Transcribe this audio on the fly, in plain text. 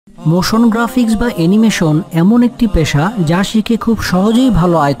Motion graphics বা animation এমন একটি পেশা যা শিখে খুব সহজেই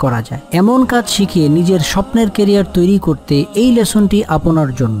ভালো আয় করা যায়। এমন কাজ শিখে নিজের স্বপ্নের ক্যারিয়ার তৈরি করতে এই লেসনটি আপনার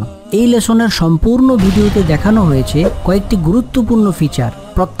জন্য। এই লেসনের সম্পূর্ণ ভিডিওতে দেখানো হয়েছে কয়েকটি গুরুত্বপূর্ণ ফিচার।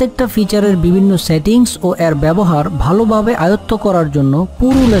 প্রত্যেকটা ফিচারের বিভিন্ন সেটিংস ও এর ব্যবহার ভালোভাবে আয়ত্ত করার জন্য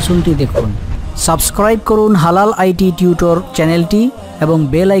পুরো লেসনটি দেখুন। সাবস্ক্রাইব করুন হালাল আইটি টিউটর চ্যানেলটি এবং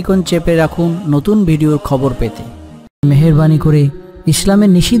বেল আইকন চেপে রাখুন নতুন ভিডিওর খবর পেতে। মেহেরবানি করে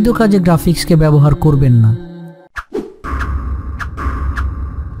ইসলামের নিষিদ্ধ কাজে গ্রাফিক্সকে ব্যবহার করবেন না।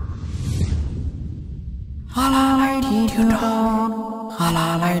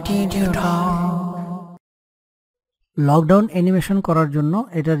 লকডাউন অ্যানিমেশন করার জন্য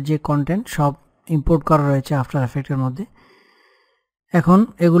এটার যে কন্টেন্ট সব ইম্পোর্ট করা রয়েছে আফটার এফেক্টের মধ্যে। এখন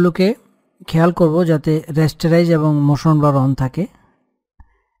এগুলোকে খেয়াল করব যাতে রেস্টারাইজ এবং মোশন ব্লার অন থাকে।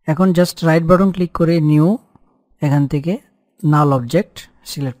 এখন জাস্ট রাইট বাটন ক্লিক করে নিউ, এখান থেকে নাল অবজেক্ট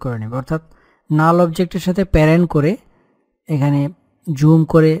সিলেক্ট করে নেব, অর্থাৎ নাল অবজেক্টের সাথে প্যারেন্ট করে এখানে জুম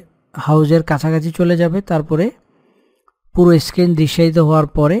করে হাউজের কাছাকাছি চলে যাবে। তারপরে পুরো স্ক্রিন দৃশ্যায়িত হওয়ার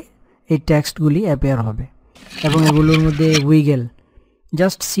পরে এই টেক্সটগুলি অ্যাপিয়ার হবে এবং এগুলোর মধ্যে উইগেল,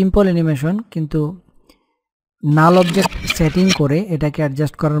 জাস্ট সিম্পল অ্যানিমেশন, কিন্তু নাল অবজেক্ট সেটিং করে এটাকে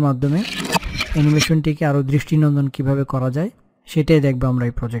অ্যাডজাস্ট করার মাধ্যমে অ্যানিমেশনটিকে আরও দৃষ্টিনন্দন কিভাবে করা যায় সেটাই দেখবো আমরা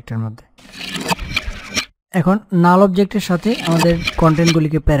এই প্রজেক্টের মধ্যে। এখন নাল অবজেক্টের সাথে আমাদের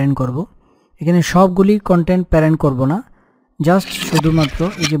কন্টেন্টগুলিকে প্যারেন্ট করব। এখানে সবগুলি কন্টেন্ট প্যারেন্ট করব না, জাস্ট শুধুমাত্র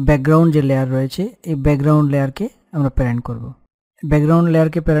এই যে ব্যাকগ্রাউন্ড যে লেয়ার রয়েছে এই ব্যাকগ্রাউন্ড লেয়ারকে আমরা প্যারেন্ট করব। ব্যাকগ্রাউন্ড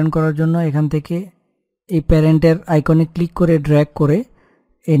লেয়ারকে প্যারেন্ট করার জন্য এখান থেকে এই প্যারেন্টের আইকনে ক্লিক করে ড্র্যাগ করে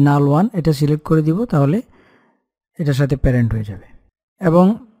এই নাল ওয়ান এটা সিলেক্ট করে দিব, তাহলে এটার সাথে প্যারেন্ট হয়ে যাবে। এবং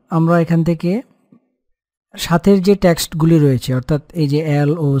আমরা এখান থেকে সাথের যে টেক্সটগুলি রয়েছে, অর্থাৎ এই যে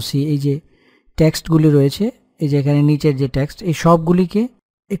এল ও সি, এই যে টেক্সটগুলি রয়েছে, এই যে এখানে নিচের যে টেক্সট, এই সবগুলিকে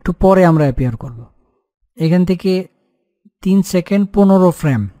একটু পরে আমরা অ্যাপিয়ার করব। এখান থেকে 3 সেকেন্ড 15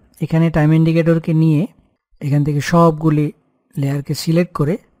 ফ্রেম এখানে টাইম ইন্ডিকেটরকে নিয়ে এখান থেকে সবগুলি লেয়ারকে সিলেক্ট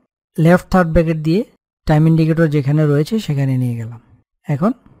করে লেফট থার্ড ব্র্যাকেট দিয়ে টাইম ইন্ডিকেটর যেখানে রয়েছে সেখানে নিয়ে গেলাম।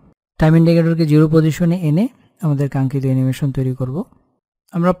 এখন টাইম ইন্ডিকেটরকে 0 পজিশনে এনে আমাদের কাঙ্ক্ষিত অ্যানিমেশন তৈরি করব।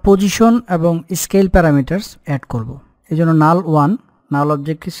 আমরা পজিশন এবং স্কেল প্যারামিটারস অ্যাড করব। এই জন্য নাল ওয়ান, নাল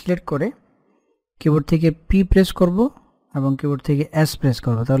অবজেক্টকে সিলেক্ট করে কিবোর্ড থেকে পি প্রেস করব এবং কিবোর্ড থেকে এস প্রেস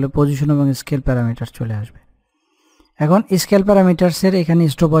করব, তাহলে পজিশন এবং স্কেল প্যারামিটারস চলে আসবে। এখন স্কেল প্যারামিটারসের এখানে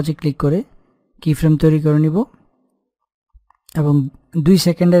স্টপওয়াচে ক্লিক করে কিফ্রেম তৈরি করে নিব এবং 2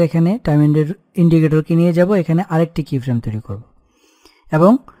 সেকেন্ডের এখানে টাইম ইন্ডিকেটরকে নিয়ে যাব, এখানে আরেকটি কিফ্রেম তৈরি করব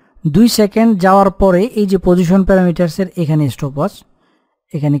এবং 2 সেকেন্ড যাওয়ার পরে এই যে পজিশন প্যারামিটারসের এখানে স্টপওয়াচ,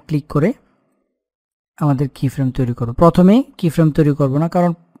 এখানে ক্লিক করে আমাদের কিফ্রেম তৈরি করব। প্রথমে কিফ্রেম তৈরি করব না,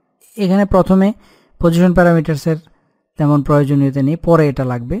 কারণ এখানে প্রথমে পজিশন প্যারামিটারসের তেমন প্রয়োজনীয়তা নেই, পরে এটা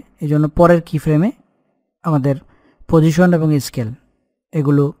লাগবে। এই জন্য পরের কিফ্রেমে আমাদের পজিশন এবং স্কেল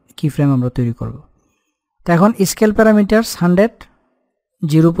এগুলো কিফ্রেম আমরা তৈরি করব। তো এখন স্কেল প্যারামিটারস 100,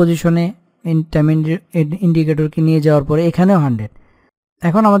 0 পজিশনে টাইম ইন্ডিকেটরকে নিয়ে যাওয়ার পরে এখানেও 100।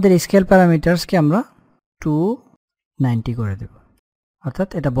 এখন আমাদের স্কেল প্যারামিটারসকে আমরা 290 করে দেব, অর্থাৎ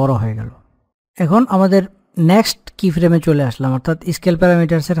এটা বড় হয়ে গেল। এখন আমাদের নেক্সট কিফ্রেমে চলে আসলাম, অর্থাৎ স্কেল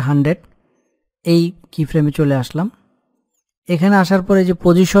প্যারামিটারসের 100 এই কিফ্রেমে চলে আসলাম। এখানে আসার পরে যে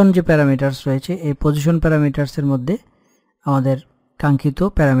পজিশন যে প্যারামিটারস রয়েছে এই পজিশন প্যারামিটারসের মধ্যে আমাদের কাঙ্ক্ষিত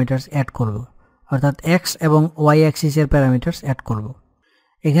প্যারামিটারস অ্যাড করব, অর্থাৎ এক্স এবং ওয়াই অ্যাক্সিসের প্যারামিটারস অ্যাড করব।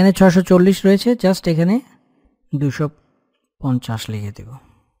 এখানে 640 রয়েছে, জাস্ট এখানে 250 লিখে দেব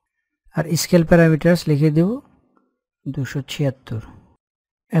আর স্কেল প্যারামিটারস লিখে দেব 276।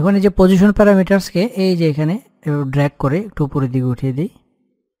 এখন এই যে পজিশন প্যারামিটারসকে এই যে এখানে ড্র্যাগ করে একটু উপরের দিকে উঠিয়ে দিই,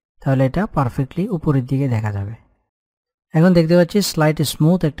 তাহলে এটা পারফেক্টলি উপরের দিকে দেখা যাবে। এখন দেখতে পাচ্ছি স্লাইড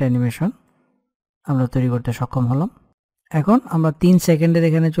স্মুথ একটা অ্যানিমেশন আমরা তৈরি করতে সক্ষম হলাম। এখন আমরা 3 সেকেন্ডের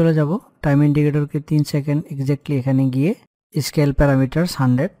এখানে চলে যাব, টাইম ইন্ডিকেটরকে 3 সেকেন্ড এক্স্যাক্টলি এখানে গিয়ে স্কেল প্যারামিটারস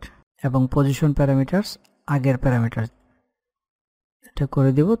 100 এবং পজিশন প্যারামিটারস আগের প্যারামিটার এটা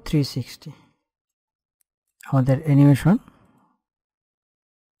করে দেব 360। আমাদের অ্যানিমেশন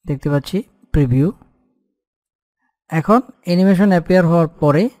দেখতে পাচ্ছি প্রিভিউ। এখন অ্যানিমেশন অ্যাপিয়ার হওয়ার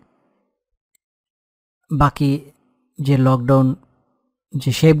পরে বাকি যে লকডাউন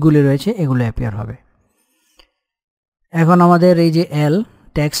যে শেপগুলি রয়েছে এগুলো অ্যাপিয়ার হবে। এখন আমাদের এই যে এল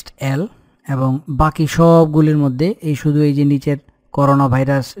টেক্সট এল এবং বাকি সবগুলির মধ্যে এই শুধু এই যে নিচের করোনা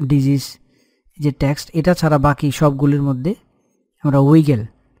ভাইরাস ডিজিজ যে টেক্সট এটা ছাড়া বাকি সবগুলির মধ্যে আমরা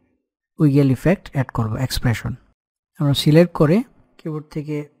উইগেল ইফেক্ট অ্যাড করব। এক্সপ্রেশন আমরা সিলেক্ট করে কিবোর্ড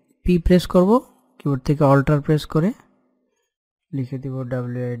থেকে পি প্রেস করব, কিবোর্ড থেকে অল্টার প্রেস করে লিখে দেব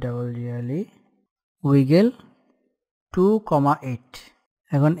WIGGLE উইগেল 2,8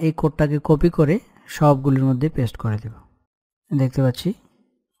 এখন এই কোডটাকে কপি করে সবগুলির মধ্যে পেস্ট করে দেব। দেখতে পাচ্ছি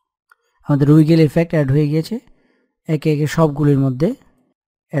আমাদের উইগেল ইফেক্ট অ্যাড হয়ে গিয়েছে। একে একে সবগুলির মধ্যে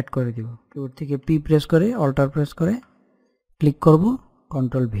অ্যাড করে দিব। কিবোর্ড থেকে পি প্রেস করে অল্টার প্রেস করে ক্লিক করব,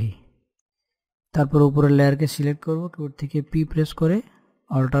 কন্ট্রোল ভি। তারপর উপরের লেয়ারকে সিলেক্ট করব, কিবোর্ড থেকে পি প্রেস করে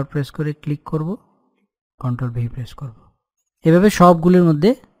অল্টার প্রেস করে ক্লিক করব, কন্ট্রোল ভি প্রেস করব। এভাবে সবগুলির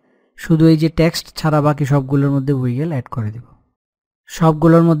মধ্যে শুধু এই যে টেক্সট ছাড়া বাকি সবগুলোর মধ্যে উইগেল অ্যাড করে দেব।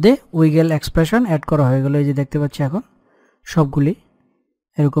 সবগুলোর মধ্যে উইগেল এক্সপ্রেশন অ্যাড করা হয়ে গেল। এই যে দেখতে পাচ্ছি এখন সবগুলি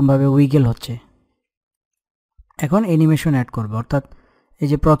এরকমভাবে উইগেল হচ্ছে। এখন অ্যানিমেশন অ্যাড করব, অর্থাৎ এই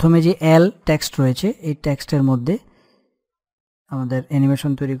যে প্রথমে যে এল টেক্সট রয়েছে এই টেক্সটের মধ্যে আমাদের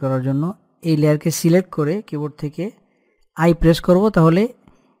অ্যানিমেশন তৈরি করার জন্য এই লেয়ারকে সিলেক্ট করে কিবোর্ড থেকে আই প্রেস করব, তাহলে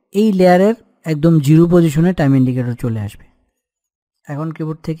এই লেয়ারের একদম জিরো পজিশনে টাইম ইন্ডিকেটর চলে আসবে। এখন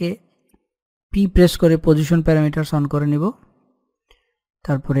কিবোর্ড থেকে পি প্রেস করে পজিশন প্যারামিটারস অন করে নিব।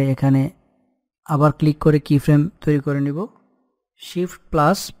 তারপরে এখানে আবার ক্লিক করে কি ফ্রেম তৈরি করে নিব, শিফট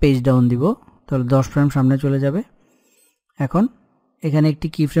প্লাস পেজ ডাউন দিব, তাহলে 10 ফ্রেম সামনে চলে যাবে। এখন এখানে একটি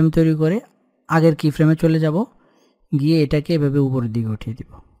কি ফ্রেম তৈরি করে আগের কি ফ্রেমে চলে যাব, গিয়ে এটাকে এভাবে উপরের দিকে উঠিয়ে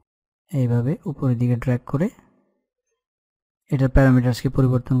দিব। এইভাবে উপরের দিকে ড্র্যাগ করে এটার প্যারামিটারসকে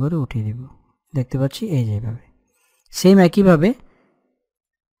পরিবর্তন করে উঠিয়ে দিব। দেখতে পাচ্ছি এই যে এইভাবে। সেম একইভাবে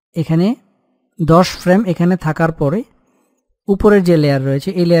এখানে 10 ফ্রেম এখানে থাকার পরে উপরের যে লেয়ার রয়েছে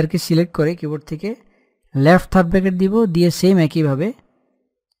এই লেয়ারকে সিলেক্ট করে কিবোর্ড থেকে লেফট থার্ড ব্র্যাকেট দিব, দিয়ে সেম একইভাবে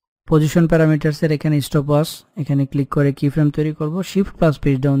পজিশন প্যারামিটারসের এখানে স্টপ ওয়াচ এখানে ক্লিক করে কি ফ্রেম তৈরি করব, শিফট প্লাস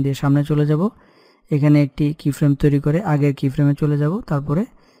পেজ ডাউন দিয়ে সামনে চলে যাব। এখানে একটি কি ফ্রেম তৈরি করে আগের কি ফ্রেমে চলে যাব, তারপরে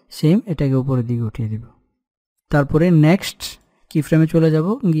সেম এটাকে উপরের দিকে উঠিয়ে দিব। তারপরে নেক্সট কি ফ্রেমে চলে যাব,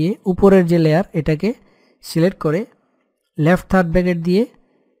 গিয়ে উপরের যে লেয়ার এটাকে সিলেক্ট করে লেফট থার্ড ব্র্যাকেট দিয়ে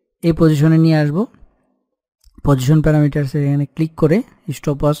এই পজিশনে নিয়ে আসব। পজিশন প্যারামিটারস এখানে ক্লিক করে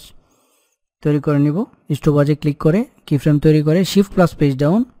স্টপ ওয়াচ তৈরি করে নিব। স্টপ ওয়াচে ক্লিক করে কি ফ্রেম তৈরি করে শিফট প্লাস পেজ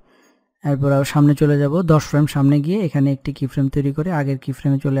ডাউন, এরপর সামনে চলে যাব 10 ফ্রেম সামনে গিয়ে এখানে একটি কি ফ্রেম তৈরি করে আগের কি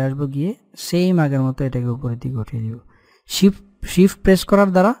ফ্রেমে চলে আসব, গিয়ে সেম আগের মতো এটাকে উপরের দিকে উঠিয়ে দিব। শিফট প্রেস করার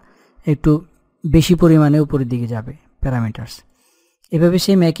দ্বারা একটু বেশি পরিমাণে উপরের দিকে যাবে প্যারামিটারস। এভাবে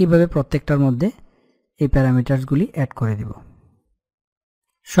সেম একইভাবে প্রত্যেকটার মধ্যে এই প্যারামিটারসগুলি অ্যাড করে দিব।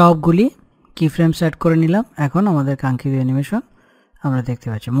 সবগুলি কি ফ্রেমস অ্যাড করে নিলাম। এখন আমাদের কাঙ্ক্ষিত অ্যানিমেশন আমরা দেখতে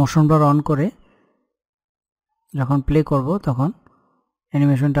পাচ্ছি। মোশন ব্লার অন করে যখন প্লে করব তখন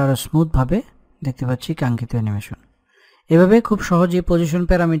অ্যানিমেশনটা আরও স্মুথভাবে দেখতে পাচ্ছি কাঙ্ক্ষিত অ্যানিমেশন। এভাবে খুব সহজে পজিশন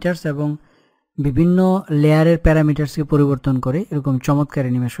প্যারামিটারস এবং বিভিন্ন লেয়ারের প্যারামিটারসকে পরিবর্তন করে এরকম চমৎকার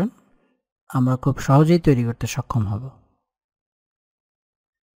অ্যানিমেশন আমরা খুব সহজেই তৈরি করতে সক্ষম হব।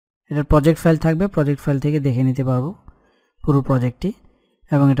 এটার প্রজেক্ট ফাইল থাকবে, প্রজেক্ট ফাইল থেকে দেখে নিতে পারবো পুরো প্রজেক্টটি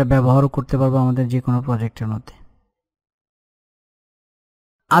এবং এটা ব্যবহারও করতে পারবো আমাদের যে কোনো প্রজেক্টের মধ্যে।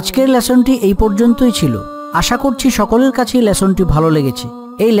 আজকের লেসনটি এই পর্যন্তই ছিল। আশা করছি সকলের কাছেই লেসনটি ভালো লেগেছে।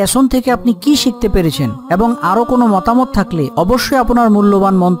 এই লেসন থেকে আপনি কি শিখতে পেরেছেন এবং আরো কোনো মতামত থাকলে অবশ্যই আপনার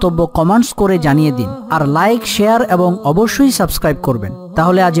মূল্যবান মন্তব্য কমেন্টস করে জানিয়ে দিন। আর লাইক, শেয়ার এবং অবশ্যই সাবস্ক্রাইব করবেন।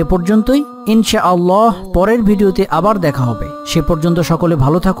 তাহলে আজ এ পর্যন্তই। ইনশাআল্লাহ পরের ভিডিওতে আবার দেখা হবে। সে পর্যন্ত সকলে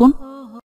ভালো থাকুন।